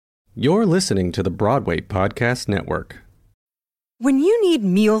You're listening to the Broadway Podcast Network. When you need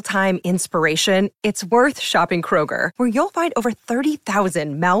mealtime inspiration, it's worth shopping Kroger, where you'll find over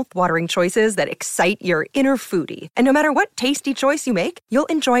 30,000 mouth-watering choices that excite your inner foodie. And no matter what tasty choice you make, you'll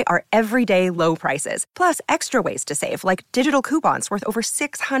enjoy our everyday low prices, plus extra ways to save, like digital coupons worth over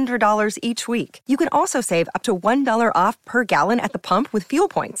 $600 each week. You can also save up to $1 off per gallon at the pump with fuel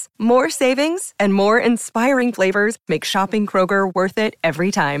points. More savings and more inspiring flavors make shopping Kroger worth it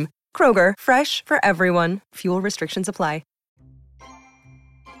every time. Kroger, fresh for everyone. Fuel restrictions apply.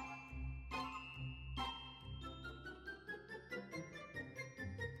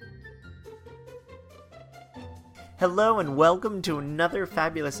 Hello and welcome to another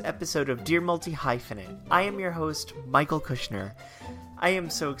fabulous episode of Dear Multi-Hyphenate. I am your host, Michael Kushner. I am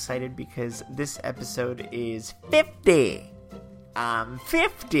so excited because this episode is 50!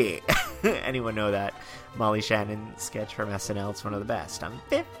 50! Anyone know that Molly Shannon sketch from SNL? It's one of the best. I'm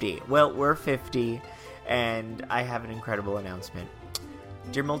 50. Well, we're 50, and I have an incredible announcement.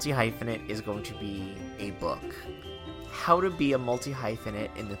 Dear Multi-Hyphenate is going to be a book. How to be a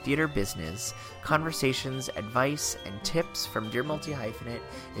multi-hyphenate in the theater business, conversations, advice, and tips from Dear Multi-Hyphenate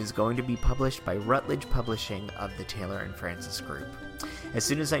is going to be published by Routledge Publishing of the Taylor and Francis Group. As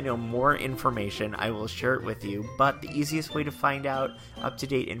soon as I know more information, I will share it with you, but the easiest way to find out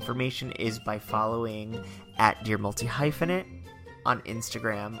up-to-date information is by following at Dear Multi-Hyphenate on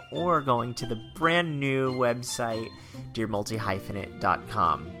Instagram or going to the brand new website,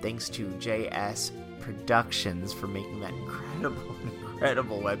 dearmultihyphenate.com. Thanks to JS Productions for making that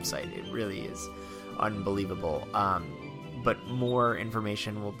incredible website. It really is unbelievable. But more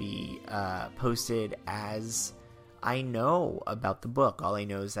information will be posted as I know about the book. All I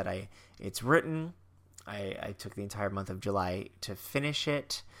know is that it's written. I took the entire month of July to finish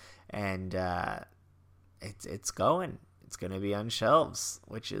it, and it's going. It's going to be on shelves,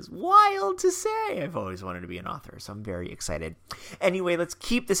 which is wild to say. I've always wanted to be an author, so I'm very excited. Anyway, let's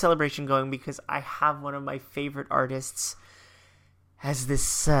keep the celebration going because I have one of my favorite artists as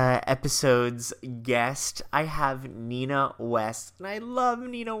this episode's guest. I have Nina West, and I love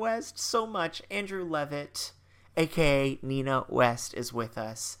Nina West so much. Andrew Levitt, aka Nina West, is with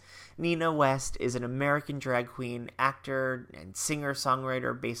us. Nina West is an American drag queen, actor, and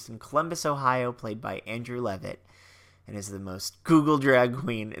singer-songwriter based in Columbus, Ohio, played by Andrew Levitt, and is the most Googled drag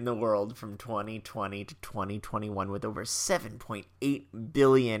queen in the world from 2020 to 2021 with over 7.8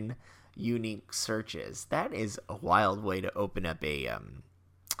 billion unique searches. That is a wild way to open up a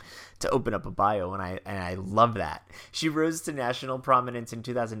bio, and I love that. She rose to national prominence in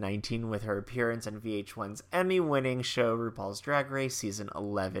 2019 with her appearance on VH1's Emmy-winning show RuPaul's Drag Race Season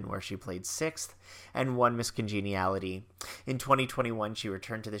 11, where she played 6th and won Miss Congeniality. In 2021, she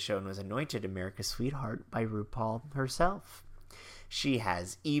returned to the show and was anointed America's Sweetheart by RuPaul herself. She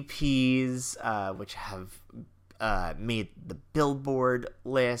has EPs, which have made the Billboard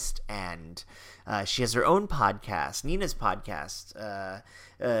list, and she has her own podcast, Nina's podcast,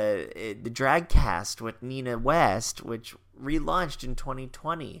 the Dragcast with Nina West, which relaunched in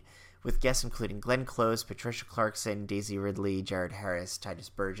 2020 with guests including Glenn Close, Patricia Clarkson, Daisy Ridley, Jared Harris, Titus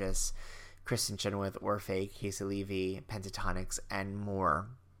Burgess, Kristen Chenoweth, Orphe, Casey Levy, Pentatonix, and more.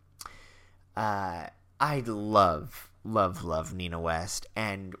 I love Nina West,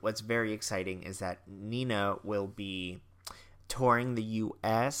 and what's very exciting is that Nina will be touring the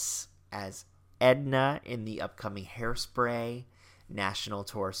U.S. as Edna in the upcoming Hairspray national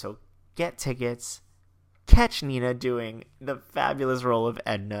tour, so get tickets, catch Nina doing the fabulous role of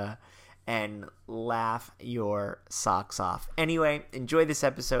Edna, and laugh your socks off. Anyway, enjoy this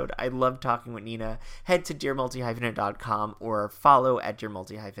episode. I love talking with Nina. Head to dearmultihyphenate.com or follow at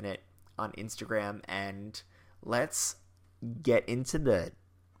dearmultihyphenate on Instagram, and let's get into the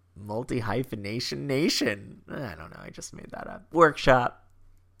multi-hyphenation nation. I don't know, I just made that up. Workshop.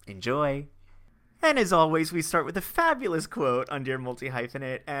 Enjoy. And as always, we start with a fabulous quote on Dear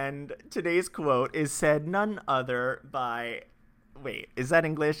Multi-Hyphenate, and today's quote is said none other by... Wait, is that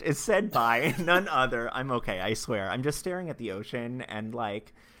English? It's said by none other... I'm okay, I swear. I'm just staring at the ocean, and,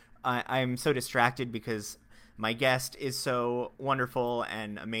 I'm so distracted because my guest is so wonderful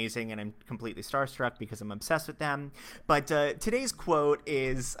and amazing, and I'm completely starstruck because I'm obsessed with them. But today's quote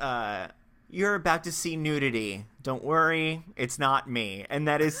is... You're about to see nudity. Don't worry, it's not me. And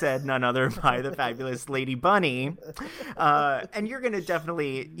that is said none other by the fabulous Lady Bunny. And you're going to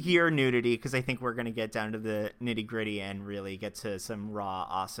definitely hear nudity because I think we're going to get down to the nitty gritty and really get to some raw,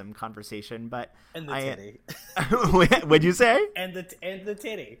 awesome conversation. But and the titty. What'd you say? And the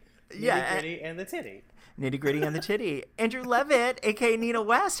titty. Yeah. Nitty gritty and the titty. Nitty gritty and the titty. Andrew Levitt, aka Nina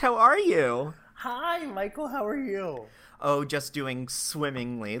West, how are you? Hi, Michael. How are you? Oh, just doing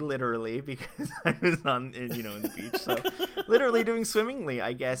swimmingly, literally, because I was in the beach. So literally doing swimmingly,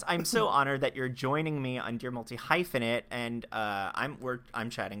 I guess. I'm so honored that you're joining me on Dear Multi-Hyphenate, and I'm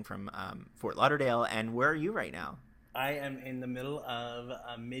chatting from Fort Lauderdale. And where are you right now? I am in the middle of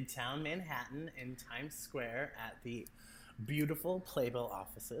Midtown Manhattan in Times Square at the beautiful Playbill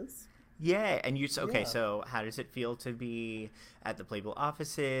offices. Yeah, and so how does it feel to be at the Playbill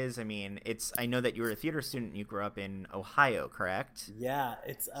offices? I mean, I know that you were a theater student and you grew up in Ohio, correct? Yeah,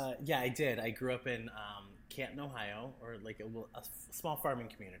 I did. I grew up in Canton, Ohio, or like a small farming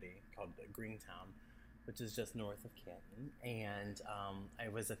community called Greentown, which is just north of Canton. And I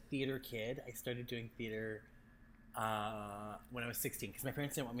was a theater kid. I started doing theater when I was 16, because my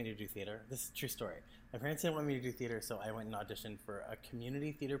parents didn't want me to do theater. This is a true story. My parents didn't want me to do theater, so I went and auditioned for a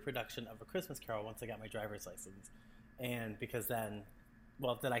community theater production of A Christmas Carol once I got my driver's license. And because then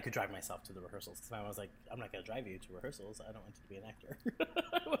I could drive myself to the rehearsals. Because I was like, I'm not going to drive you to rehearsals. I don't want you to be an actor.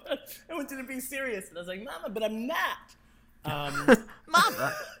 I wanted to be serious. And I was like, Mama, but I'm not. Mama.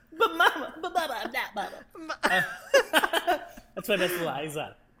 But Mama, I'm not, Mama. That's my best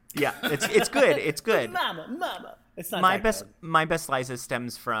Liza. Yeah, it's good. It's good. Mama. It's not my that best. good. My best Liza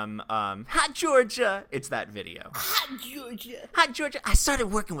stems from Hot Georgia. It's that video. Hot Georgia. I started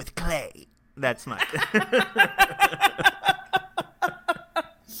working with clay. That's my.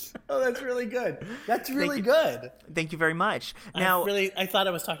 Oh, that's really good. That's really good. Thank you very much. Now, I thought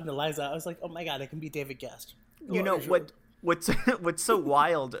I was talking to Liza. I was like, oh my God, I can be David Guest. What's so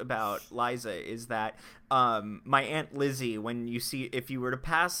wild about Liza is that my Aunt Lizzie, if you were to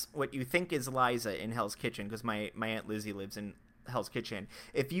pass what you think is Liza in Hell's Kitchen, because my Aunt Lizzie lives in Hell's Kitchen,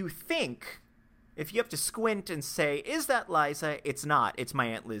 if you have to squint and say, is that Liza? It's not. It's my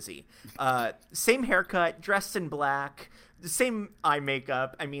Aunt Lizzie. Same haircut, dressed in black, the same eye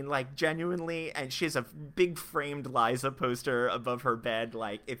makeup. I mean, like, genuinely, and she has a big framed Liza poster above her bed.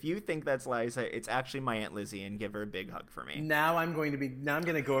 Like, if you think that's Liza, it's actually my Aunt Lizzie, and give her a big hug for me. Now I'm going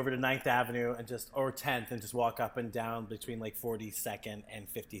to go over to 9th Avenue or 10th and just walk up and down between like 42nd and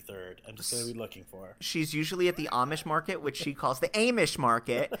 53rd. I'm just going to be looking for her. She's usually at the Amish market, which she calls the Amish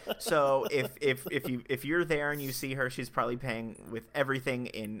market. So if you're there and you see her, she's probably paying with everything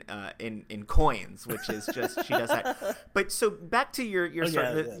in coins, which is just, she does that. But so back to your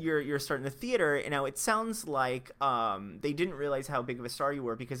starting the theater. You know, it sounds like they didn't realize how big of a star you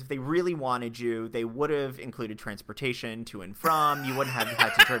were, because if they really wanted you, they would have included transportation to and from. You wouldn't have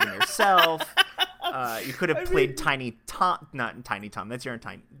had to drive yourself. You could have played Tiny Tom, not Tiny Tom. That's your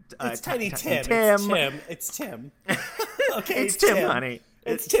Tiny. It's Tiny Tim. It's Tim. Okay, it's Tim, honey.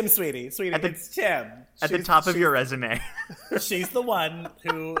 It's Tim, sweetie. It's Tim. At the top of your resume. She's the one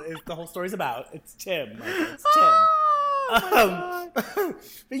who the whole story's about. It's Tim. It's Tim.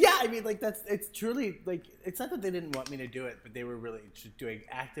 But yeah, I mean, like, it's truly, like, it's not that they didn't want me to do it, but they were really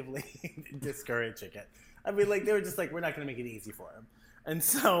actively discouraging it. I mean, like, they were just like, we're not going to make it easy for him. And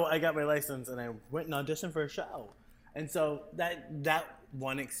so I got my license and I went and auditioned for a show. And so that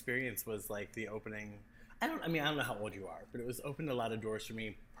one experience was like the opening. I don't know how old you are, but it was opened a lot of doors for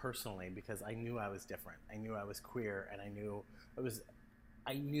me personally, because I knew I was different. I knew I was queer, and I knew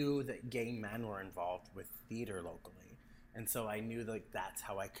that gay men were involved with theater locally. And so I knew, like, that's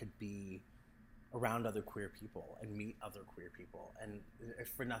how I could be around other queer people and meet other queer people. And if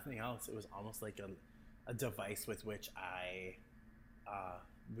for nothing else, it was almost like a device with which I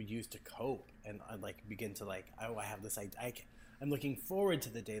would use to cope, and I'd like begin to like, oh, I have this idea. I'm looking forward to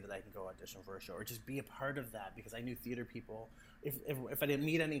the day that I can go audition for a show or just be a part of that, because I knew theater people. If I didn't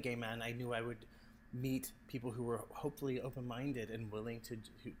meet any gay men, I knew I would meet people who were hopefully open-minded and willing to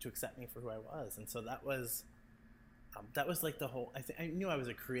accept me for who I was. And so that was like the whole. I knew I was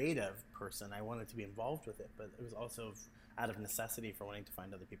a creative person. I wanted to be involved with it, but it was also out of necessity for wanting to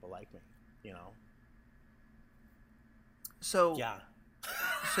find other people like me. You know. So yeah.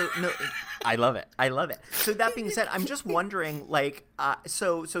 So no, I love it. So that being said, I'm just wondering, like,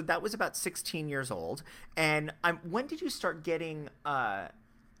 so that was about 16 years old, and when did you start getting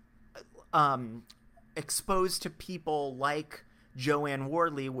exposed to people like Joanne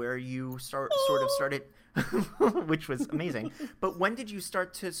Worley, where you sort of started, which was amazing. But when did you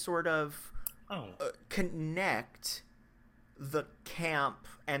start to sort of connect the camp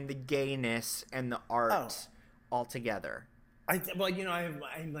and the gayness and the art all together? I have a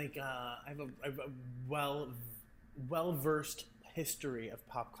well-versed history of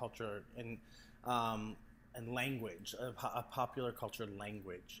pop culture and language, a popular culture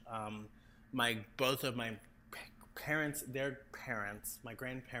language. Both of my parents, their parents, my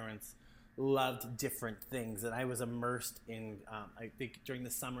grandparents loved different things, and I was immersed in. I think during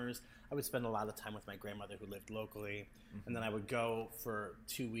the summers, I would spend a lot of time with my grandmother who lived locally, and then I would go for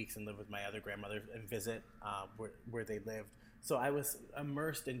 2 weeks and live with my other grandmother and visit where they lived. So I was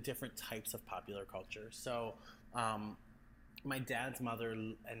immersed in different types of popular culture. So my dad's mother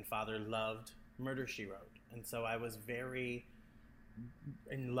and father loved Murder, She Wrote. And so I was very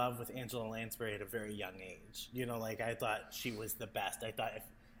in love with Angela Lansbury at a very young age. You know, like I thought she was the best. I thought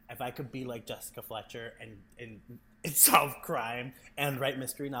if I could be like Jessica Fletcher and solve crime and write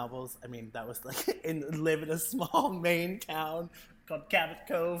mystery novels, I mean, that was like, and live in a small Maine town called Cabot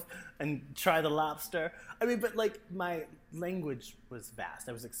Cove and try the lobster. I mean, but like my language was vast.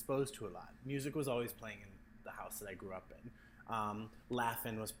 I was exposed to a lot. Music was always playing in the house that I grew up in.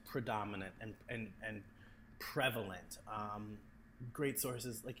 Laughing was predominant and prevalent. Great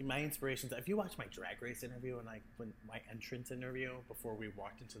sources, like my inspirations. If you watch my Drag Race interview and when my entrance interview before we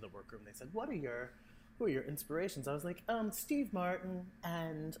walked into the workroom, they said, who are your inspirations? I was like, Steve Martin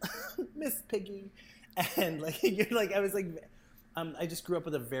and Miss Piggy, and like I was like, I just grew up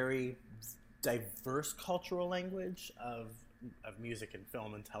with a very diverse cultural language of music and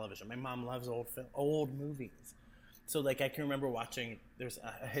film and television. My mom loves old movies, so like I can remember watching. There's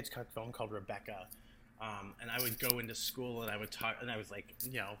a Hitchcock film called Rebecca. And I would go into school and I would talk, and I was like,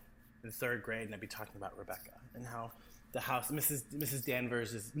 in third grade, and I'd be talking about Rebecca and how the house, Mrs.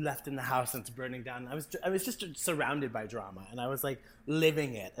 Danvers is left in the house and it's burning down. I was just surrounded by drama, and I was like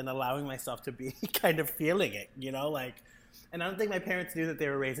living it and allowing myself to be kind of feeling it, like. And I don't think my parents knew that they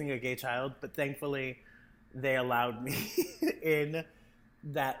were raising a gay child, but thankfully, they allowed me in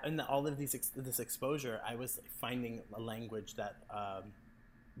that, and all of this exposure. I was finding a language that.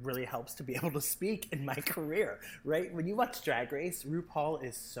 Really helps to be able to speak in my career, right? When you watch Drag Race, RuPaul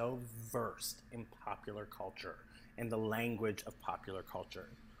is so versed in popular culture and the language of popular culture,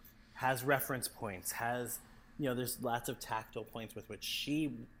 has reference points, there's lots of tactile points with which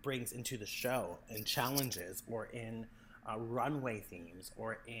she brings into the show and challenges, or in runway themes,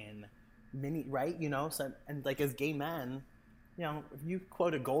 or in right? So, and like as gay men, if you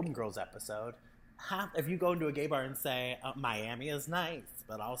quote a Golden Girls episode, if you go into a gay bar and say, Miami is nice,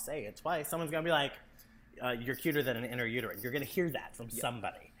 but I'll say it twice, someone's going to be like, you're cuter than an inner uterine. You're going to hear that from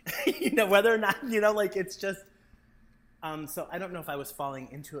somebody, whether or not, it's just, so I don't know if I was falling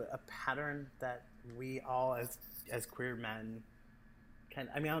into a pattern that we all as queer men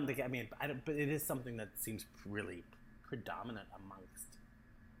but it is something that seems really predominant amongst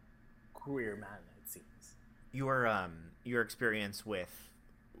queer men, it seems. Your experience with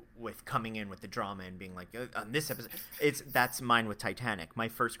coming in with the drama and being like, on this episode, that's mine with Titanic. My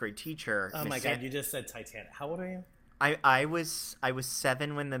first grade teacher. Oh my God, you just said Titanic. How old are you? I was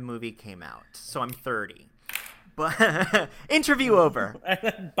 7 when the movie came out, so I'm 30. But interview over.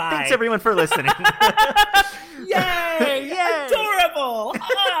 Bye. Thanks everyone for listening. Yay! Yay! Adorable.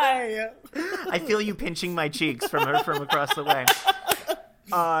 Hi. I feel you pinching my cheeks from across the way.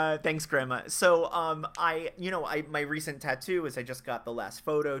 Thanks, Grandma. So, my recent tattoo is I just got the last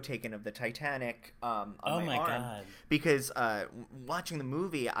photo taken of the Titanic on my arm. God. Because watching the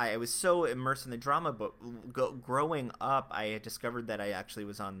movie, I was so immersed in the drama. But growing up, I had discovered that I actually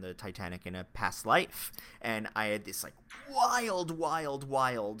was on the Titanic in a past life, and I had this like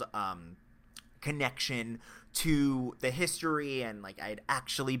wild connection to the history, and like I had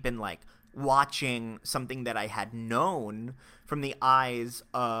actually been like watching something that I had known from the eyes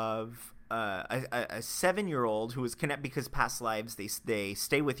of a 7-year-old who was connected, because past lives, they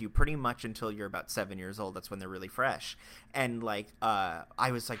stay with you pretty much until you're about 7 years old. That's when they're really fresh. And like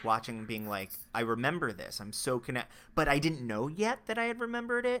I was like watching and being like, I remember this. I'm so connected. But I didn't know yet that I had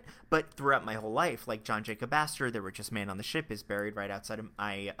remembered it. But throughout my whole life, like John Jacob Astor, The Richest Man on the Ship, is buried right outside of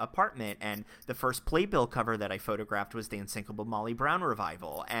my apartment. And the first Playbill cover that I photographed was the Unsinkable Molly Brown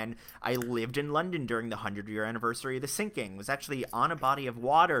revival. And I lived in London during the 100-year anniversary of the sinking. Was actually on a body of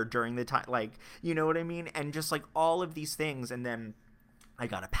water during the time, like, you know what I mean? And just like all of these things. And then I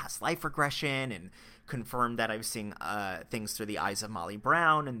got a past life regression and confirmed that I was seeing things through the eyes of Molly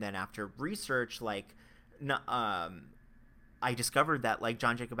Brown. And then after research, like, I discovered that like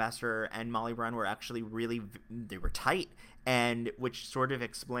John Jacob Astor and Molly Brown were actually they were tight, and which sort of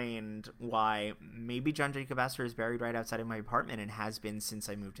explained why maybe John Jacob Astor is buried right outside of my apartment and has been since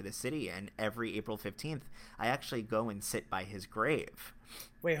I moved to the city. And every April 15th, I actually go and sit by his grave.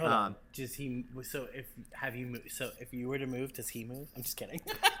 Wait, hold on. Does he? So if you were to move, does he move? I'm just kidding.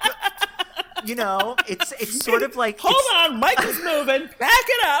 It's sort of like hold on, Michael's moving. Pack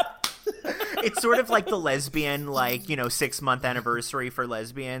it up. It's sort of like the lesbian, 6-month anniversary for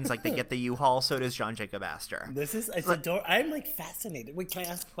lesbians. Like they get the U-Haul, so does John Jacob Astor. I'm like fascinated. Wait, can I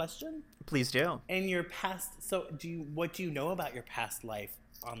ask a question? Please do. In your past, what do you know about your past life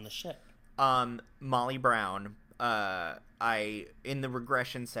on the ship? Molly Brown. In the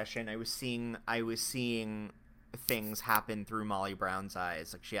regression session, I was seeing things happen through Molly Brown's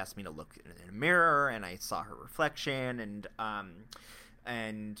eyes. Like, she asked me to look in a mirror, and I saw her reflection,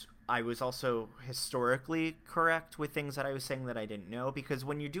 and I was also historically correct with things that I was saying that I didn't know, because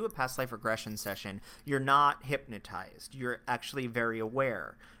when you do a past life regression session, you're not hypnotized. You're actually very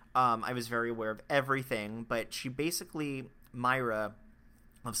aware. I was very aware of everything, but she basically, Myra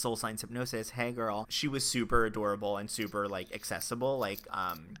of Soul Science Hypnosis, hey girl, she was super adorable and super, like, accessible. Like,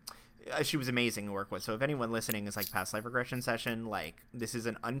 she was amazing to work with. So if anyone listening is like past life regression session, like, this is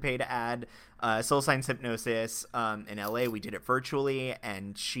an unpaid ad. Soul Science Hypnosis in LA, we did it virtually,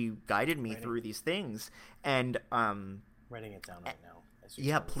 and she guided me through these things. And Writing it down right now.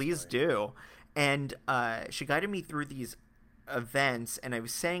 Yeah, please do. And she guided me through these events, and I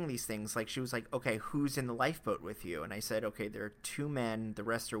was saying these things. Like, she was like, okay, who's in the lifeboat with you? And I said, okay, there are 2 men, the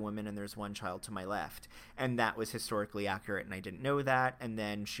rest are women, and there's 1 child to my left. And that was historically accurate, and I didn't know that. And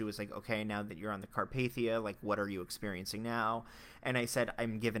then she was like, okay, now that you're on the Carpathia, like, what are you experiencing now? And I said,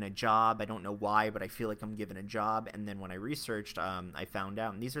 I'm given a job. I don't know why, but I feel like I'm given a job. And then when I researched, I found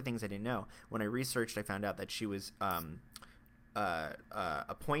out, and these are things I didn't know. When I researched, I found out that she was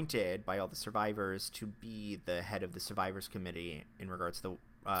appointed by all the survivors to be the head of the survivors committee in regards to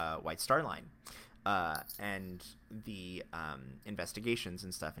the White Star Line and the investigations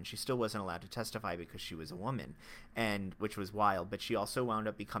and stuff. And she still wasn't allowed to testify because she was a woman, and which was wild. But she also wound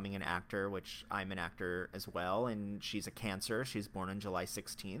up becoming an actor, which I'm an actor as well. And she's a Cancer. She's born on July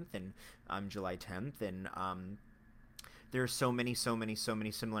 16th, and I'm July 10th. And there are so many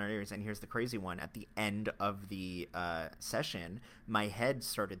similarities. And here's the crazy one. At the end of the session, my head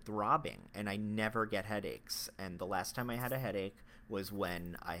started throbbing, and I never get headaches. And the last time I had a headache was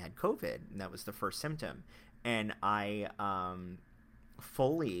when I had COVID, and that was the first symptom. And I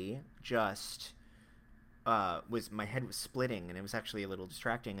fully just my head was splitting, and it was actually a little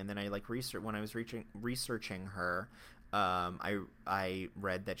distracting. And then I when I was researching her, I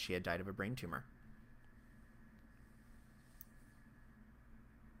read that she had died of a brain tumor.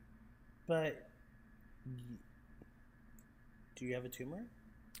 But do you have a tumor?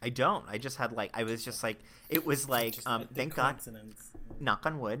 I don't. I just had it was like, thank God, knock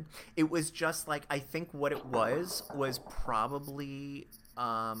on wood. It was just like, I think what it was probably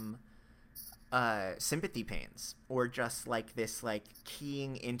sympathy pains, or just like this, like,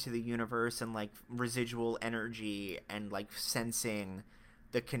 keying into the universe and like residual energy and like sensing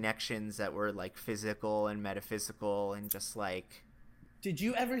the connections that were like physical and metaphysical, and just like. Did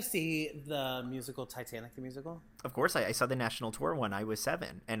you ever see the musical Titanic, the musical? Of course, I saw the national tour when I was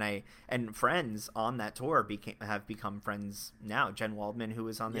 7, and friends on that tour have become friends now. Jen Waldman, who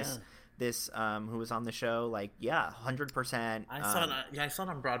was on who was on the show, 100%. I saw it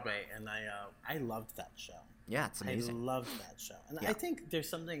on Broadway, and I loved that show. Yeah, it's amazing. I loved that show, and yeah. I think there's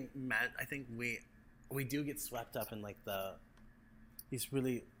something. I think we do get swept up in like these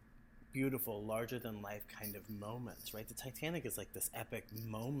really beautiful, larger than life kind of moments, right? The Titanic is like this epic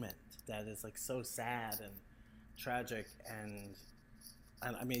moment that is like so sad and tragic, and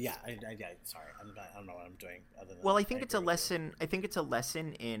I mean, yeah, sorry, I don't know what I'm doing other than. Well, I think it's a lesson. I think it's a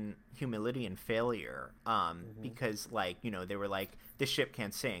lesson in humility and failure, because they were like, this ship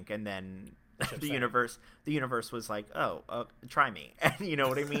can't sink, and then the universe was like, oh, try me, and you know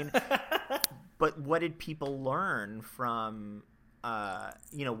what I mean. But what did people learn from?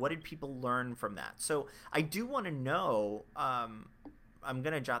 What did people learn from that? So I do want to know. I'm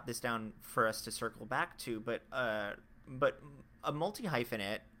gonna jot this down for us to circle back to, but a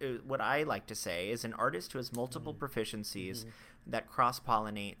multi-hyphenate, what I like to say, is an artist who has multiple proficiencies that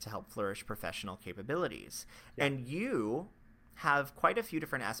cross-pollinate to help flourish professional capabilities. Yeah. And you have quite a few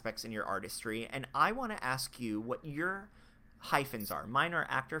different aspects in your artistry, and I want to ask you what your hyphens are. Mine are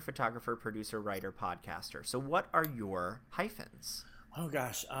actor, photographer, producer, writer, podcaster. So what are your hyphens? Oh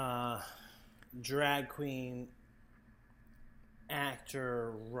gosh, drag queen,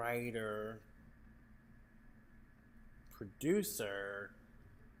 actor, writer, producer,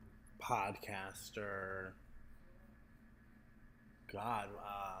 podcaster. God,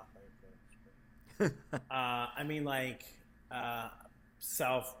 I mean, like,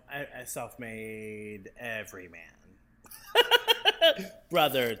 self-made everyman.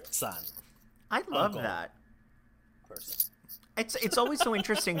 Brother, son. I love that. Person. It's always so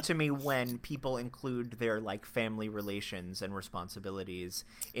interesting to me when people include their like family relations and responsibilities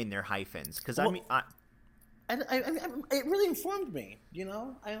in their hyphens, because I mean, it really informed me. You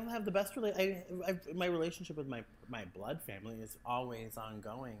know, I don't have the best my relationship with my blood family is always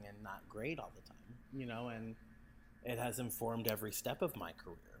ongoing and not great all the time. You know, and It has informed every step of my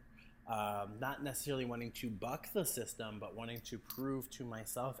career. Not necessarily wanting to buck the system, but wanting to prove to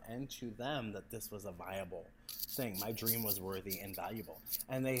myself and to them that this was a viable thing. My dream was worthy and valuable.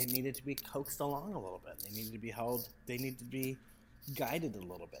 And they needed to be coaxed along a little bit. They needed to be held, they needed to be guided a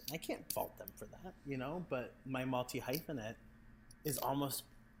little bit. I can't fault them for that, but my multi-hyphenate is almost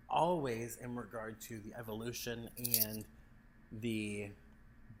always in regard to the evolution and the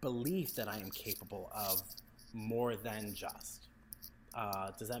belief that I am capable of more than just.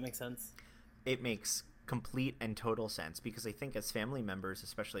 Does that make sense? It makes complete and total sense, because I think as family members,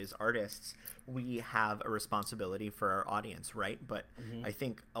 especially as artists, we have a responsibility for our audience, right? But I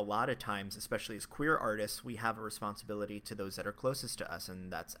think a lot of times, especially as queer artists, we have a responsibility to those that are closest to us,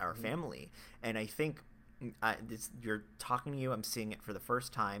 and that's our family. And I think you're talking to you, I'm seeing it for the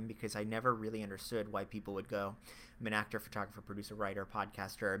first time, because I never really understood why people would go, I'm an actor, photographer, producer, writer,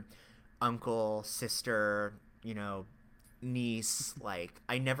 podcaster, uncle, sister, niece. Like,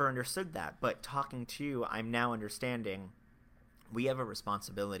 I never understood that. But talking to you, I'm now understanding we have a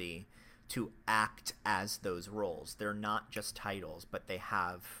responsibility to act as those roles. They're not just titles, but they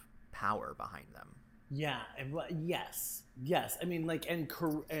have power behind them. Yeah, and yes. I mean, like, and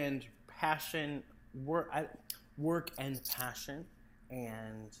passion, work and passion,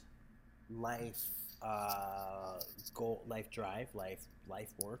 and life goal, life drive,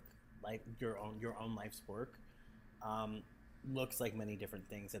 life work, like your own life's work. Looks like many different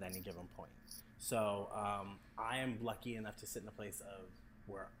things at any given point. So I am lucky enough to sit in a place of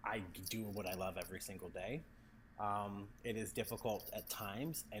where I do what I love every single day. It is difficult at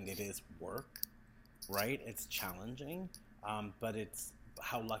times, and it is work, right? It's challenging, but it's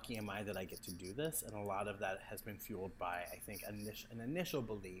how lucky am I that I get to do this? And a lot of that has been fueled by, I think, an initial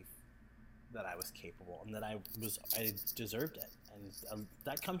belief that I was capable and that I deserved it, and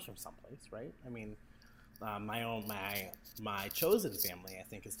that comes from someplace, right? I mean. My chosen family, I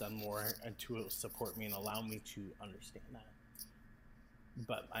think, has done more to support me and allow me to understand that.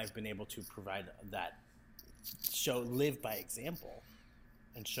 But I've been able to provide that, live by example,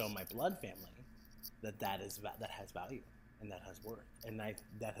 and show my blood family that has value and that has worth, and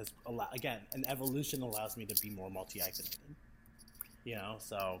that has an evolution allows me to be more multi-hyphenated.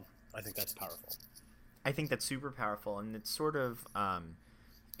 So I think that's powerful. I think that's super powerful, and it's sort of.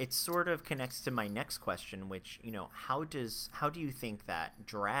 It sort of connects to my next question, which, how do you think that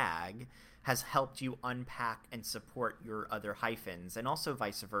drag has helped you unpack and support your other hyphens, and also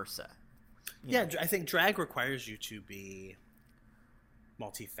vice versa? I think drag requires you to be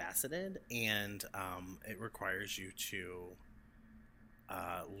multifaceted, and it requires you to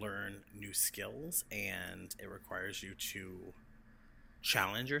learn new skills, and it requires you to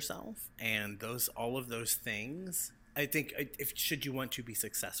challenge yourself, and all of those things. I think should you want to be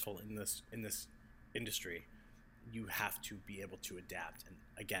successful in this industry, you have to be able to adapt. And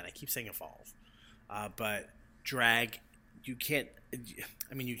again, I keep saying evolve, but drag, you can't.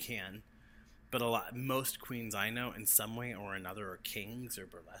 I mean, you can, but most queens I know, in some way or another, or kings or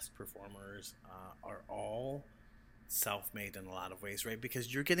burlesque performers, are all self-made in a lot of ways, right?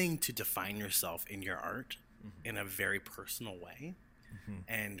 Because you're getting to define yourself in your art in a very personal way,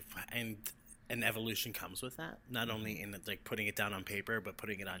 and evolution comes with that, not only in like putting it down on paper, but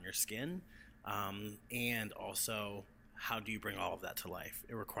putting it on your skin. And also, how do you bring all of that to life?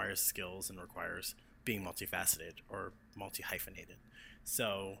 It requires skills and requires being multifaceted or multi-hyphenated.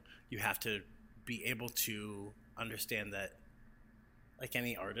 So you have to be able to understand that, like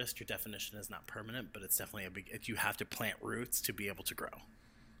any artist, your definition is not permanent, but it's definitely you have to plant roots to be able to grow.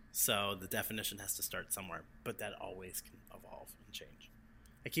 So the definition has to start somewhere, but that always can evolve and change.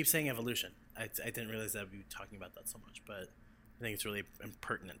 I keep saying evolution. I didn't realize that I'd be talking about that so much, but I think it's really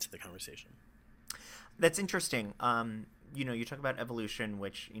pertinent to the conversation. That's interesting. You talk about evolution,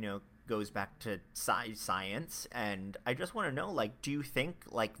 which, goes back to science, and I just want to know, like, do you think,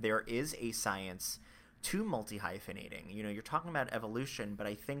 like, there is a science to multi-hyphenating? You're talking about evolution, but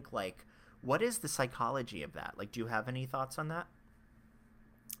I think, like, what is the psychology of that? Like, do you have any thoughts on that?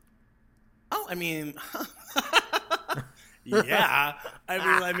 Oh, I mean... Yeah,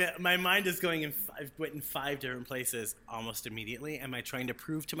 I mean, my mind is going in. I've went in 5 different places almost immediately. Am I trying to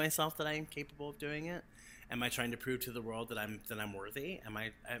prove to myself that I am capable of doing it? Am I trying to prove to the world that I'm worthy? Am I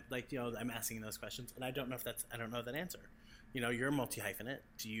I'm asking those questions, and I don't know that answer. You're a multi-hyphenate.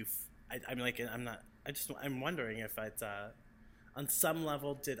 I'm wondering if it's on some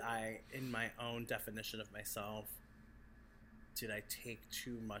level, did I, in my own definition of myself, did I take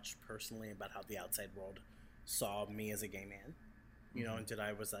too much personally about how the outside world saw me as a gay man,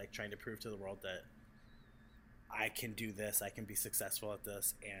 and was like trying to prove to the world that I can do this, I can be successful at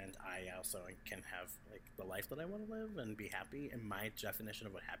this, and I also can have like the life that I want to live and be happy, and my definition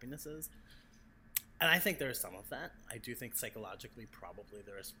of what happiness is. And I think there is some of that. I do think psychologically probably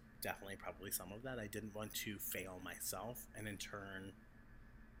there is definitely probably some of that. I didn't want to fail myself, and in turn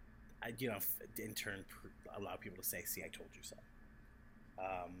allow people to say, see, I told you so.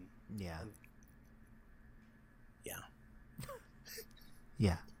 Yeah. Yeah.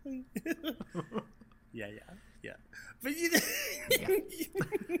 Yeah. Yeah. But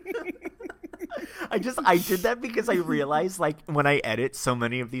I did that because I realized, like, when I edit so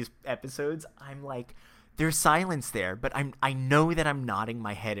many of these episodes, I'm like, there's silence there, but I know that I'm nodding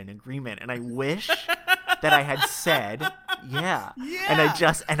my head in agreement, and I wish that I had said yeah. And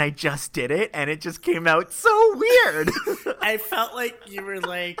I just did it, and it just came out so weird. I felt like you were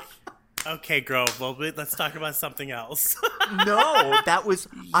like, okay, girl, well, let's talk about something else. No, that was,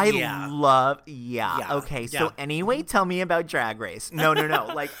 Okay, Yeah. so anyway, tell me about Drag Race. No.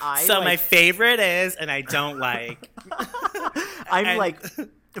 Like, my favorite is, and I don't like.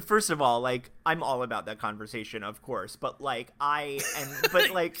 First of all, like, I'm all about that conversation, of course, but like, but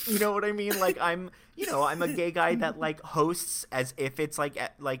like, you know what I mean? Like, I'm a gay guy that like hosts as if it's like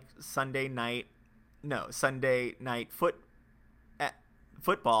Sunday night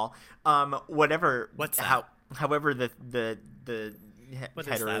football, whatever. What's that? However the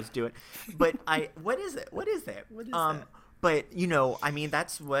heteros do it. But what is it? What is that? But I mean,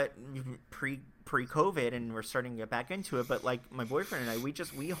 that's what pre-COVID, and we're starting to get back into it. But like, my boyfriend and I,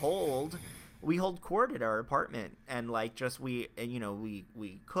 we hold court at our apartment, and like, just we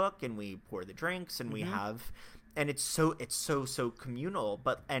cook and we pour the drinks, and we have, and it's so communal.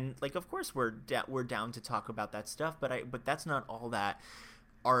 But and like, of course we're down to talk about that stuff, but that's not all that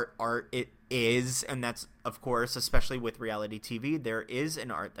art it is. And that's, of course, especially with reality TV, there is an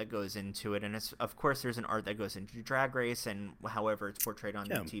art that goes into it, and it's, of course, there's an art that goes into Drag Race, and however it's portrayed on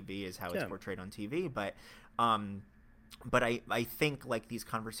TV is how it's portrayed on TV. But I think like these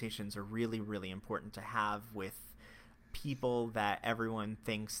conversations are really, really important to have with people that everyone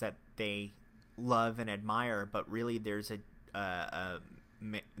thinks that they love and admire, but really there are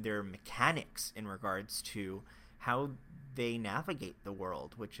mechanics in regards to how they navigate the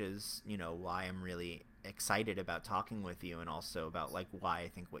world, which is, why I'm really excited about talking with you, and also about like why I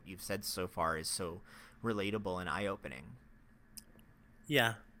think what you've said so far is so relatable and eye-opening.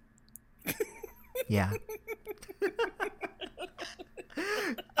 Yeah. Yeah.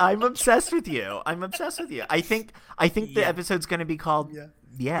 I'm obsessed with you. I think the episode's going to be called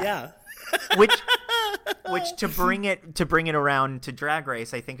Yeah. Which to bring it around to Drag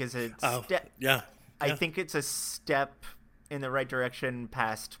Race, I think is a step. Yeah. I think it's a step in the right direction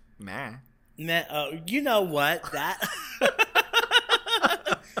past meh. You know what? That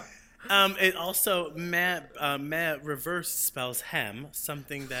it also meh reverse spells hem,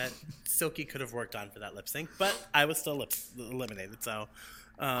 something that Silky could have worked on for that lip sync, but I was still eliminated. So,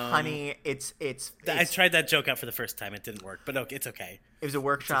 honey, it's I tried that joke out for the first time. It didn't work, but okay, it's okay. It was a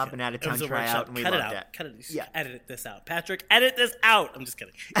workshop, an out-of-town tryout, and we loved it. Cut it. Yeah. Edit this out, Patrick. Edit this out. I'm just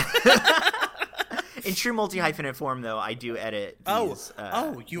kidding. In true multi-hyphenate form, though, I do edit these,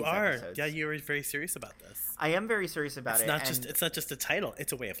 you are. episodes. Yeah, you are very serious about this. I am very serious about it. It's not just a title.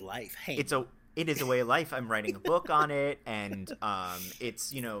 It's a way of life. Hey. It is a way of life. I'm writing a book on it, and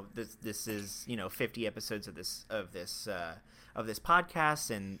it's this is 50 episodes of this podcast,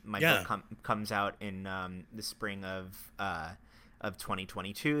 and my book comes out in the spring of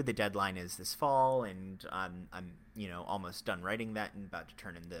 2022. The deadline is this fall, and I'm almost done writing that and about to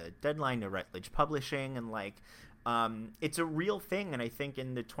turn in the deadline to Routledge Publishing, and like it's a real thing. And I think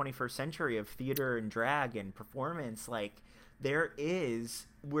in the 21st century of theater and drag and performance, like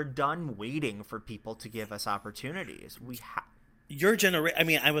we're done waiting for people to give us opportunities. Your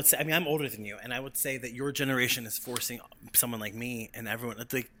generation, I'm older than you, and I would say that your generation is forcing someone like me and everyone,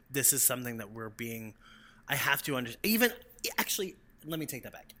 like, this is something that I have to understand. Actually, let me take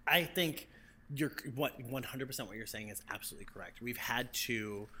that back. I think 100% what you're saying is absolutely correct. We've had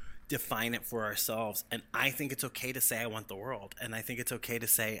to define it for ourselves, and I think it's okay to say I want the world, and I think it's okay to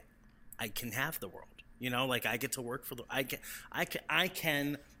say I can have the world. Like, I get to work for I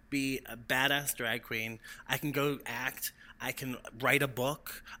can be a badass drag queen. I can go act. I can write a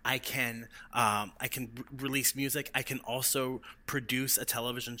book. I can release music. I can also produce a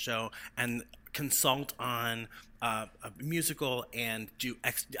television show and consult on a musical and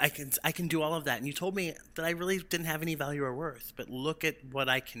I can do all of that. And you told me that I really didn't have any value or worth, but look at what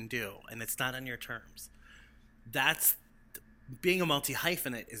I can do, and it's not on your terms. That's being a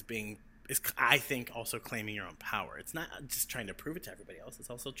multi-hyphenate is I think also claiming your own power. It's not just trying to prove it to everybody else. It's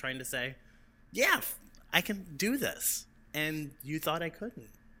also trying to say, yeah, I can do this. And you thought I couldn't.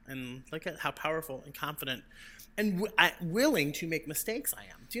 And look at how powerful and confident and willing to make mistakes I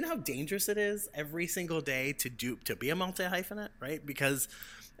am. Do you know how dangerous it is every single day to be a multi-hyphenate, right? Because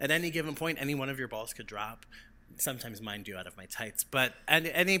at any given point, any one of your balls could drop. Sometimes mine do out of my tights, but at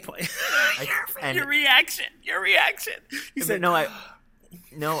any point, your reaction. You said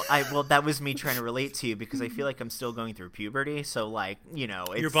Well, that was me trying to relate to you because I feel like I'm still going through puberty. So, like, you know,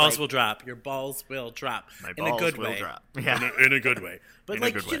 it's your balls will drop. Your balls will drop. My in balls a good will way. drop. Yeah, in a good way. But In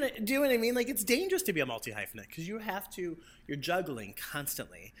like, a good way. do you know what I mean? Like, it's dangerous to be a multi-hyphenate because you're juggling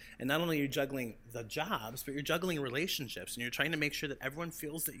constantly, and not only are you juggling the jobs, but you're juggling relationships, and you're trying to make sure that everyone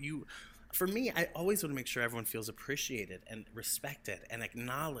feels that you. For me, I always want to make sure everyone feels appreciated and respected and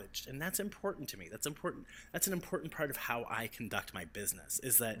acknowledged, and that's important to me. That's important. That's an important part of how I conduct my business.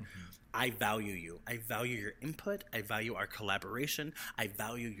 Is that I value you. I value your input. I value our collaboration. I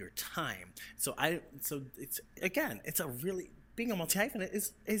value your time. So it's a really being a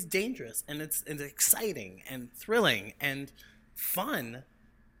multi-hyphenate is dangerous and it's exciting and thrilling and fun.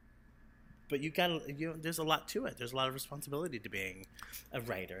 But there's a lot to it. There's a lot of responsibility to being a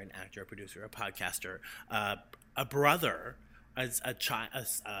writer, an actor, a producer, a podcaster, a brother, a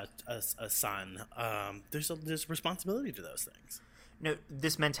son. There's responsibility to those things. No,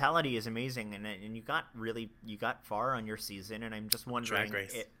 this mentality is amazing, and you got far on your season, and I'm just wondering,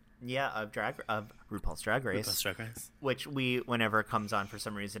 Drag Race. of RuPaul's Drag Race. RuPaul's Drag Race. Which whenever it comes on, for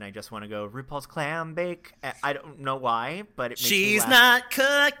some reason, I just want to go RuPaul's Clam Bake. I don't know why, but it makes me She's laugh. not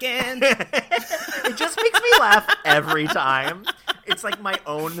cooking. It just makes me laugh every time. It's like my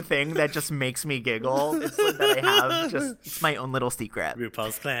own thing that just makes me giggle. It's like that I have. It's my own little secret.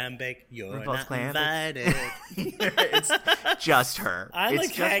 RuPaul's Clam Bake. You're RuPaul's not Clam invited. It's just her. I It's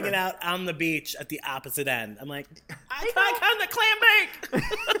like just hanging her. out on the beach at the opposite end. I'm like, I come to Clam Bake.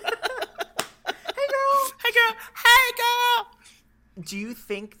 Hey girl. Do you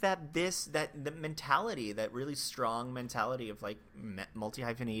think that the mentality, that really strong mentality of like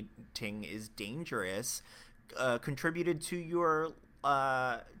multi-hyphenating is dangerous, contributed to your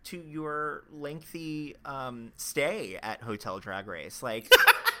lengthy stay at Hotel Drag Race? Like,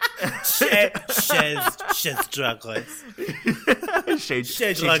 She's Drag Race. Chez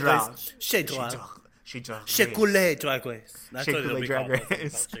Drag Drag. Race. Chez Drag. Chez Drag. Chez Coulee Drag Race. That's Chez what it'll Coulee be Drag called.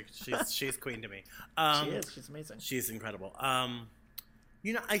 Race. She's queen to me. She is. She's amazing. She's incredible.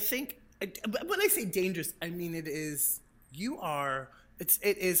 You know, I think when I say dangerous, I mean it is.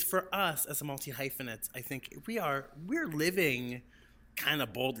 It is for us as a multi-hyphenates. I think we're living kind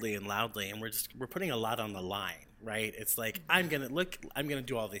of boldly and loudly, and we're putting a lot on the line, right? It's like I'm gonna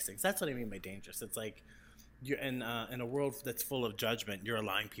do all these things. That's what I mean by dangerous. It's like you're in a world that's full of judgment. You're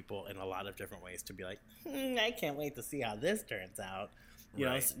allowing people in a lot of different ways to be like, I can't wait to see how this turns out. You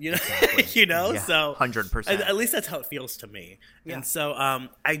know, Exactly. you know. Yeah, So 100%. At least that's how it feels to me. Yeah. And so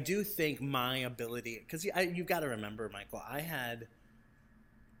I do think my ability, because you've got to remember, Michael, I had.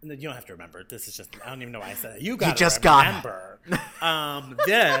 You don't have to remember. This is just, I don't even know why I said it. You got to remember.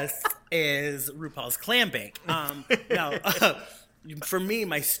 This is RuPaul's Clam Bake. No, for me,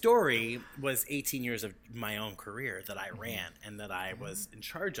 my story was 18 years of my own career that I ran and that I was in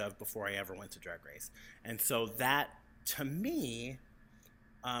charge of before I ever went to Drag Race. And so that, to me,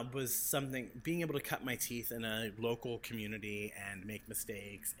 was something, being able to cut my teeth in a local community and make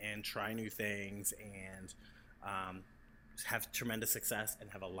mistakes and try new things and have tremendous success and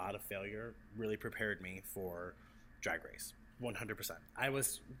have a lot of failure really prepared me for Drag Race. 100%. I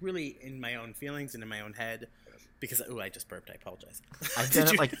was really in my own feelings and in my own head because, I just burped. I apologize. I've done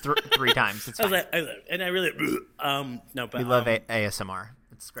it like 3 times. It's fine. And I really, no, but. We love ASMR.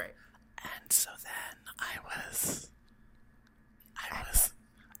 It's great. And so then I was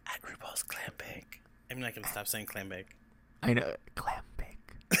at RuPaul's Clam Bake. I'm not going to stop saying Clam Bake. I know. Clam Bake.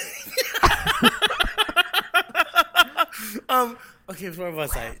 Okay, where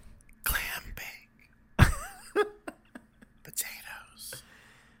was I? Clam Bake.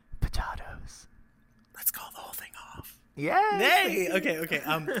 Potatoes. Let's call the whole thing off. Yeah. Nay. Okay.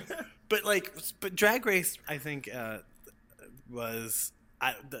 But Drag Race, I think, was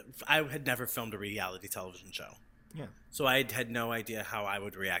I had never filmed a reality television show. Yeah. So I had no idea how I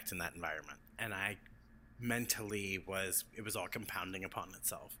would react in that environment. And I mentally it was all compounding upon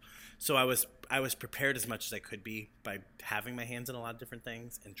itself. So I was prepared as much as I could be by having my hands in a lot of different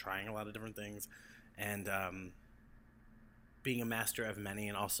things and trying a lot of different things and being a master of many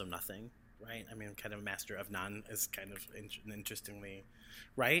and also nothing, right? I mean, kind of a master of none is kind of interestingly,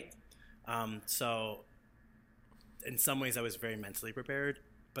 right? So in some ways I was very mentally prepared,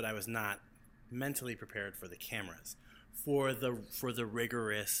 but I was not mentally prepared for the cameras, for the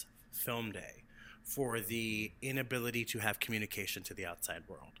rigorous film day, for the inability to have communication to the outside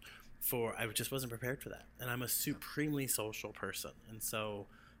world. I just wasn't prepared for that, and I'm a supremely social person, and so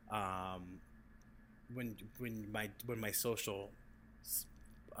when my social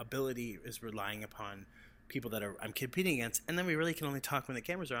ability is relying upon people that I'm competing against, and then we really can only talk when the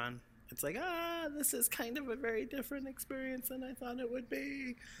cameras are on. It's like, this is kind of a very different experience than I thought it would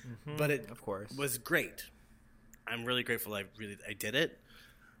be. Mm-hmm, but it, of course, was great. I'm really grateful. I did it.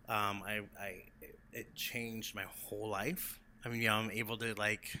 It changed my whole life. I mean, I'm able to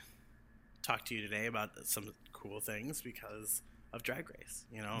like talk to you today about some cool things because of Drag Race.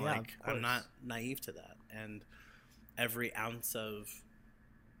 I'm not naive to that, and every ounce of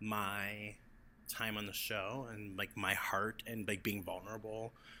my time on the show and like my heart and like being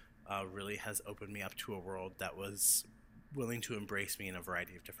vulnerable really has opened me up to a world that was willing to embrace me in a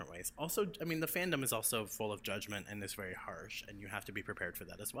variety of different ways. Also, I mean, the fandom is also full of judgment and is very harsh, and you have to be prepared for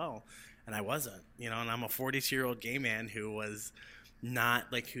that as well. And I wasn't, and I'm a 42-year-old gay man who was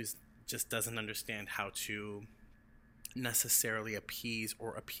not like, who's just doesn't understand how to necessarily appease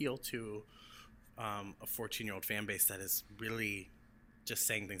or appeal to a 14-year-old fan base that is really just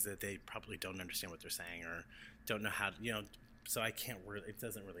saying things that they probably don't understand what they're saying or don't know how to, so I can't really, it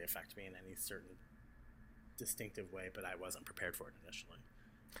doesn't really affect me in any certain distinctive way, but I wasn't prepared for it initially.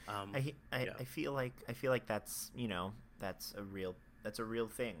 I feel like that's, that's a real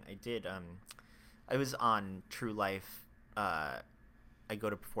thing. I was on True Life. I go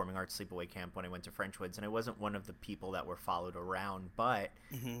to performing arts sleepaway camp when I went to Frenchwoods, and I wasn't one of the people that were followed around, but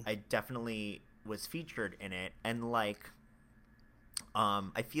I definitely was featured in it. And like,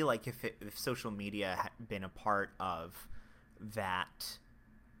 I feel like if social media had been a part of that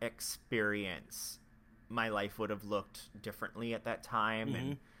experience, my life would have looked differently at that time.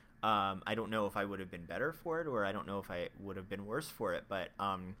 And I don't know if I would have been better for it, or I don't know if I would have been worse for it, but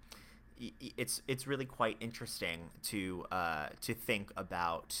it's really quite interesting to think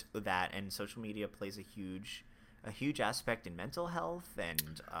about that. And social media plays a huge aspect in mental health.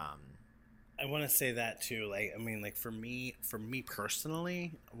 And I want to say that too. Like, I mean, like for me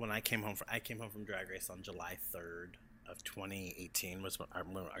personally, when I came home from Drag Race on July 3rd of 2018 was when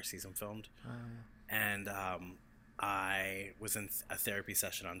our season filmed. And I was in a therapy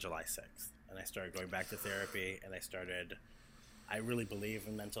session on July 6th, and I started going back to therapy, and I really believe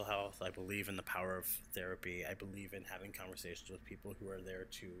in mental health. I believe in the power of therapy. I believe in having conversations with people who are there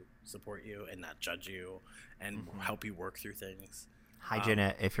to support you and not judge you and help you work through things. Hi,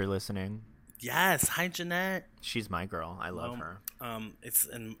 Jeanette, if you're listening. Yes, hi, Jeanette. She's my girl. I love her. I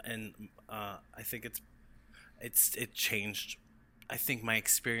think it changed. I think my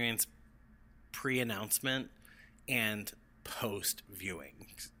experience pre-announcement and post-viewing.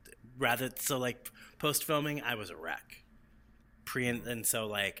 So like post-filming, I was a wreck. And so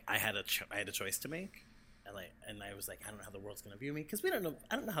like I had a choice to make, and I was like, I don't know how the world's gonna view me, because I don't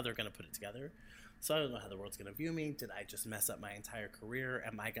know how they're gonna put it together. So I don't know how the world's gonna view me. Did I just mess up my entire career?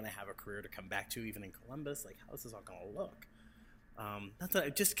 Am I gonna have a career to come back to even in Columbus? Like, how is this all gonna look?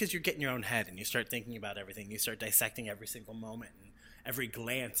 Just because you're getting your own head and you start thinking about everything, you start dissecting every single moment and every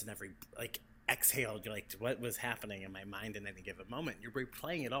glance and every like exhale. You're like, what was happening in my mind in any given moment? You're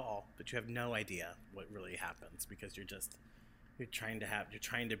replaying it all, but you have no idea what really happens because you're trying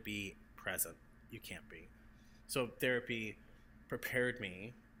to be present. You can't be. So therapy prepared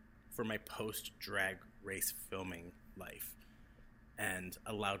me for my post-Drag Race filming life and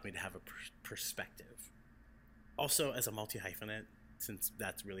allowed me to have a perspective. Also, as a multi-hyphenate, since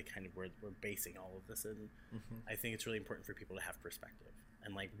that's really kind of where we're basing all of this in, I think it's really important for people to have perspective.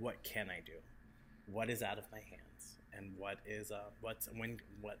 And like, what can I do? What is out of my hands? And what is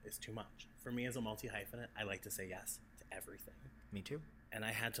too much? For me as a multi-hyphenate, I like to say yes to everything. Me too. And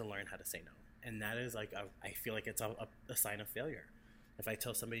I had to learn how to say no. And that is like, I feel like it's a sign of failure. If I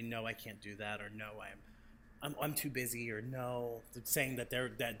tell somebody, no, I can't do that, or no, I'm too busy, or no, saying that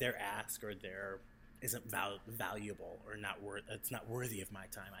their ask or their isn't valuable or it's not worthy of my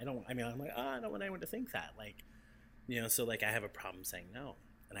time. I'm like, I don't want anyone to think that. Like, so like I have a problem saying no.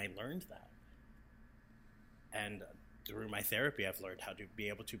 And I learned that. And through my therapy, I've learned how to be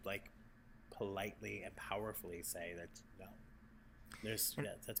able to like politely and powerfully say that no.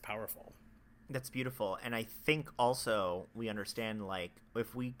 That's powerful. That's beautiful. And I think also we understand, like,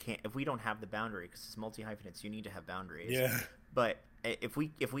 if we don't have the boundary, because it's multi-hyphenates, you need to have boundaries. Yeah. But if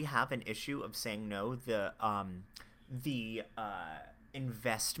we have an issue of saying no, the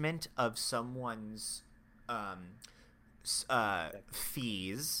investment of someone's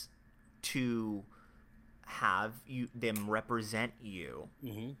fees to have them represent you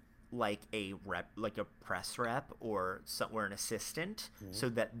like a press rep or an assistant, so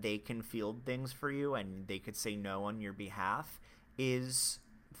that they can field things for you and they could say no on your behalf, is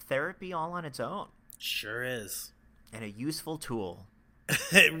therapy all on its own. Sure is. And a useful tool.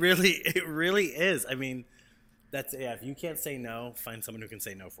 It really is. I mean, that's, yeah, if you can't say no, find someone who can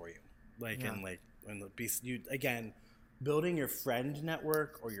say no for you. Again, building your friend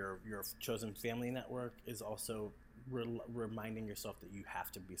network or your chosen family network is also reminding yourself that you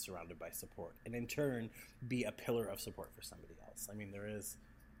have to be surrounded by support, and in turn be a pillar of support for somebody else. I mean, there's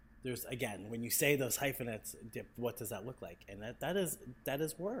again, when you say those hyphenates, what does that look like? And that is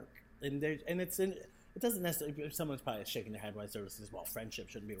work. And it doesn't necessarily, someone's probably shaking their head when services, well, friendship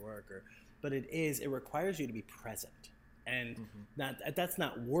shouldn't be work, but it requires you to be present, and that's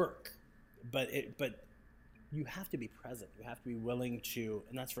not work, but you have to be present. You have to be willing to,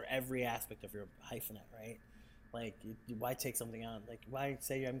 and that's for every aspect of your hyphenate, right? Like, why take something on? Like, why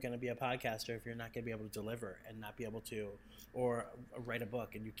say I'm going to be a podcaster if you're not going to be able to deliver and not be able to, or write a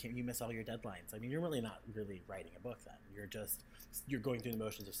book and you miss all your deadlines? I mean, you're really not really writing a book then. You're going through the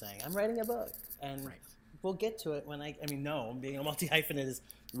motions of saying, I'm writing a book, and we'll get to it when no, being a multi-hyphenate is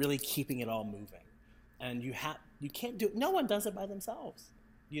really keeping it all moving. And you can't do it. No one does it by themselves.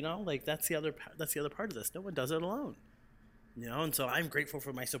 You know, like that's the other part of this. No one does it alone. You know, and so I'm grateful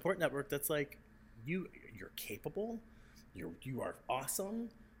for my support network. That's like, you're capable, you are awesome,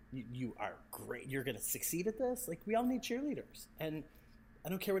 you are great, you're gonna succeed at this. Like, we all need cheerleaders, and I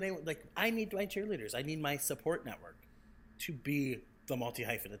don't care what anyone, like, I need my cheerleaders. I need my support network to be the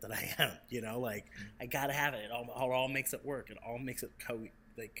multi-hyphenate that I am. You know, like, I gotta have it. It all makes it work. It all makes it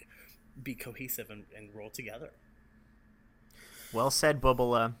be cohesive and roll together. Well said,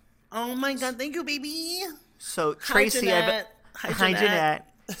 Bubala. Oh my God, thank you, baby. So Tracy, Hi, Jeanette.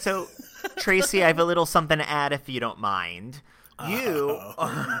 So, Tracy, I have a little something to add if you don't mind. You're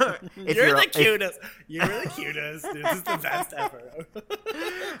the cutest. You're the cutest. This is the best ever.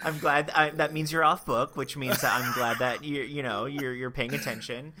 I'm glad that means you're off book, which means that I'm glad that you're paying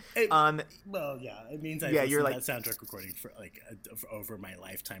attention. Well, yeah, it means I've listened to that soundtrack recording for over my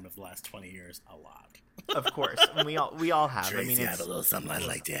lifetime of the last 20 years a lot. Of course, and we all have. Tracy, I mean, I have a little something I'd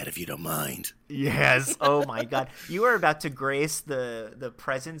like to add if you don't mind. Yes. Oh my God, you are about to grace the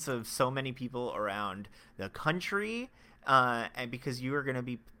presence of so many people around the country, and because you're gonna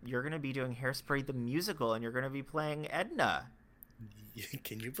be doing Hairspray the musical, and you're gonna be playing Edna.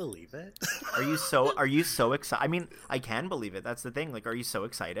 Can you believe it? Are you so excited? I mean, I can believe it. That's the thing. Like, are you so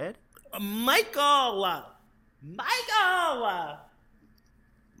excited? Michael.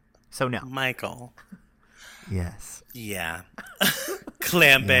 So no, Michael. Yes. Yeah.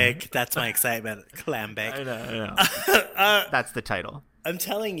 Clam bake. That's my excitement. Clam bake. I know. That's the title. I'm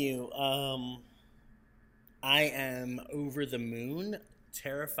telling you, I am over the moon,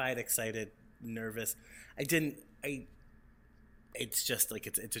 terrified, excited, nervous. It's just like,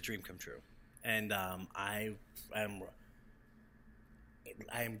 it's a dream come true. And I am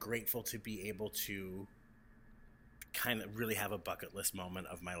grateful to be able to kind of really have a bucket list moment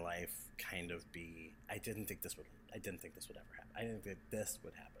of my life kind of be, I didn't think this would ever happen. I didn't think this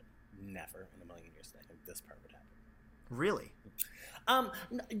would happen. Never in a million years did I think this part would happen. Really?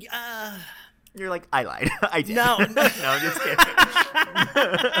 You're like, I lied. I did. No, I'm just kidding.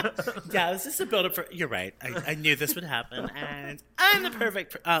 Yeah, it was just a build-up for, you're right. I knew this would happen, and I'm the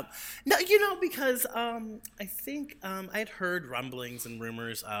perfect, because I think I had heard rumblings and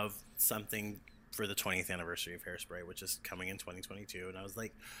rumors of something for the 20th anniversary of Hairspray, which is coming in 2022, and I was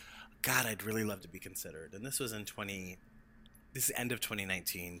like, God, I'd really love to be considered. And this was this is end of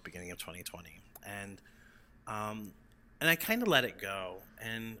 2019, beginning of 2020, and I kind of let it go,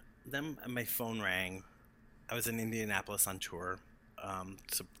 and then my phone rang. I was in Indianapolis on tour,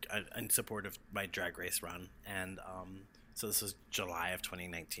 in support of my drag race run, and so this was July of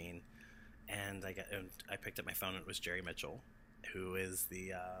 2019, and I picked up my phone, and it was Jerry Mitchell, who is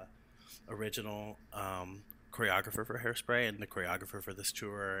the original choreographer for Hairspray and the choreographer for this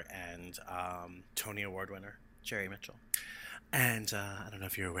tour, and Tony Award winner Jerry Mitchell. And I don't know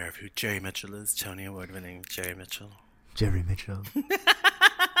if you're aware of who Jerry Mitchell is. Tony Award winning Jerry Mitchell. Jerry Mitchell.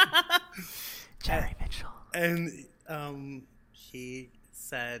 Jerry Mitchell. And he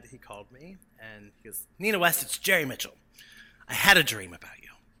called me, and he goes, Nina West, it's Jerry Mitchell. I had a dream about you.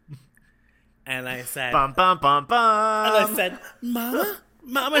 And I said, bum, bum, bum, bum. And I said, Mama?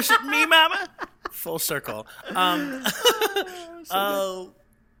 Mama, me, Mama? Full circle. I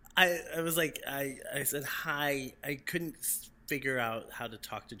was like, I said hi. I couldn't figure out how to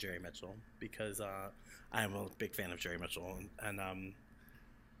talk to Jerry Mitchell because I'm a big fan of Jerry Mitchell, and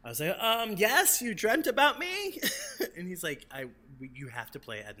I was like, yes, you dreamt about me? And he's like, you have to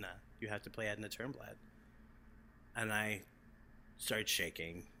play Edna. You have to play Edna Turnblad. And I started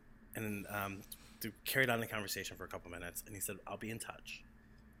shaking and carried on the conversation for a couple minutes. And he said, I'll be in touch.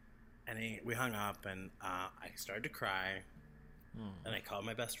 And we hung up, and I started to cry. And I called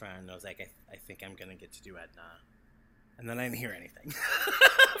my best friend. And I was like, I think I'm going to get to do Edna. And then I didn't hear anything.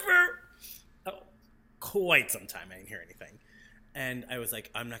 For quite some time, I didn't hear anything. And I was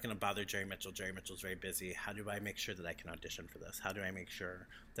like, I'm not going to bother Jerry Mitchell. Jerry Mitchell's very busy. How do I make sure that I can audition for this? How do I make sure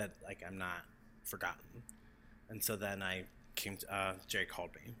that I'm not forgotten? And so then I came to, Jerry called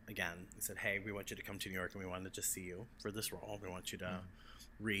me again. He said, hey, we want you to come to New York, and we want to just see you for this role. We want you to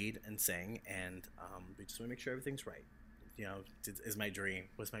read and sing, and we just want to make sure everything's right. Was my dream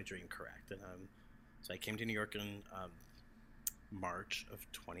correct? And so I came to New York in March of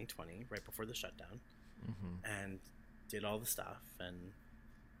 2020, right before the shutdown, and did all the stuff, and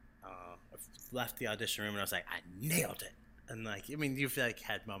left the audition room, and I was like, I nailed it. And you've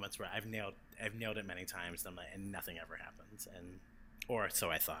had moments where I've nailed it many times, and nothing ever happens, or so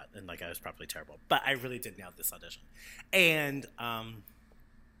I thought, and I was probably terrible, but I really did nail this audition. And I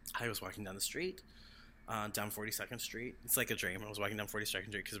was walking down the street, down 42nd Street. It's like a dream. I was walking down 42nd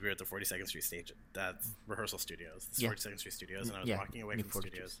Street because we were at the 42nd Street stage, rehearsal studios, 42nd Street studios, and I was walking away from the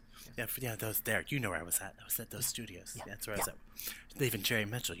studios. Yeah, those there. You know where I was at. I was at those studios. Yeah, that's where I was at. Even Jerry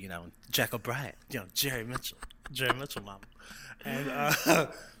Mitchell, Jack O'Brien, Jerry Mitchell, mom. And I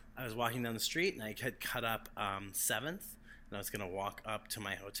was walking down the street, and I had cut up 7th, and I was going to walk up to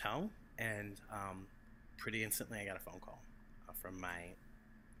my hotel, and pretty instantly I got a phone call from my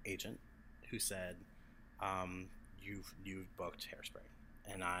agent who said, you've booked Hairspray.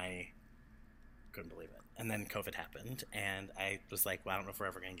 And I couldn't believe it. And then COVID happened, and I was like, well, I don't know if we're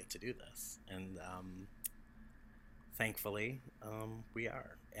ever going to get to do this. And thankfully, we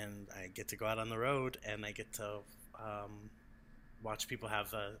are. And I get to go out on the road, and I get to watch people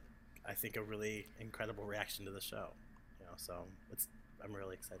have, I think, a really incredible reaction to the show. So I'm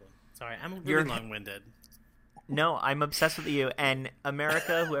really excited. Sorry, I'm really long-winded. No, I'm obsessed with you. And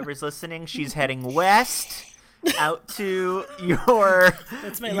America, whoever's listening, she's heading west out to your...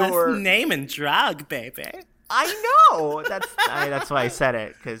 That's my last name and drug, baby. I know. That's why I said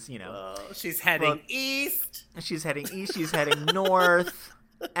it, because, she's heading east. She's heading east. She's heading north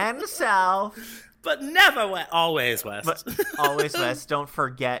and south. But never west. Always west. But always west. Don't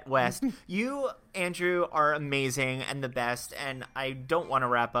forget west. You, Andrew, are amazing and the best. And I don't want to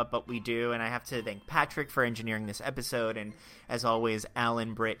wrap up, but we do. And I have to thank Patrick for engineering this episode. And as always,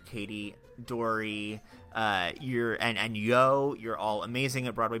 Alan, Britt, Katie, Dory, you're all amazing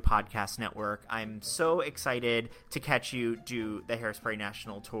at Broadway Podcast Network. I'm so excited to catch you do the Hairspray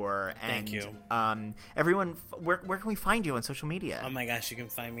National Tour. And, thank you. Everyone, where can we find you on social media? Oh my gosh, you can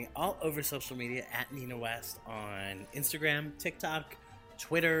find me all over social media at Nina West on Instagram, TikTok,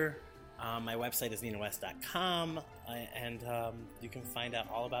 Twitter. My website is ninawest.com, and you can find out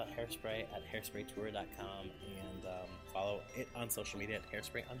all about Hairspray at hairspraytour.com, and follow it on social media at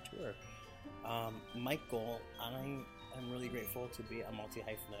Hairspray on Tour. Michael, I am really grateful to be a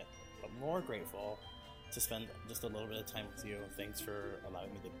multi-hyphenate, but more grateful to spend just a little bit of time with you. Thanks for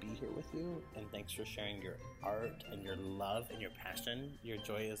allowing me to be here with you, and thanks for sharing your art and your love and your passion. Your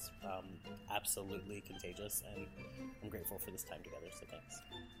joy is absolutely contagious, and I'm grateful for this time together, so thanks.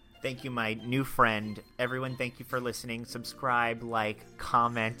 Thank you, my new friend. Everyone, thank you for listening. Subscribe, like,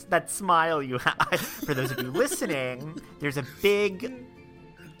 comment. That smile you have. For those of you listening, there's a big,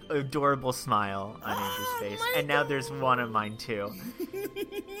 adorable smile on Andrew's face. And now there's one of mine, too.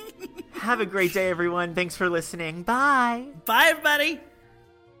 Have a great day, everyone. Thanks for listening. Bye. Bye, everybody.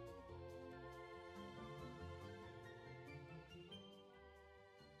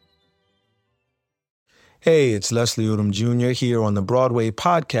 Hey, it's Leslie Odom Jr. here on the Broadway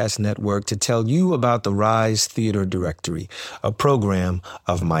Podcast Network to tell you about the Rise Theater Directory, a program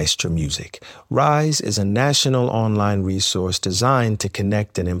of Maestro Music. Rise is a national online resource designed to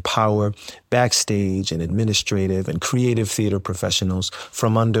connect and empower backstage and administrative and creative theater professionals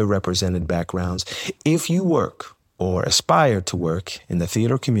from underrepresented backgrounds. If you work or aspire to work in the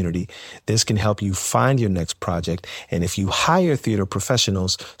theater community, this can help you find your next project. And if you hire theater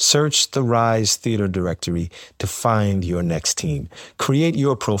professionals, search the Rise Theater Directory to find your next team. Create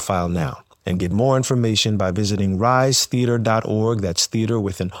your profile now and get more information by visiting risetheater.org. That's theater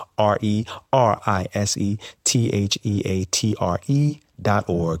with an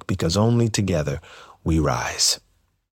RERISETHEATRE.org, because only together we rise.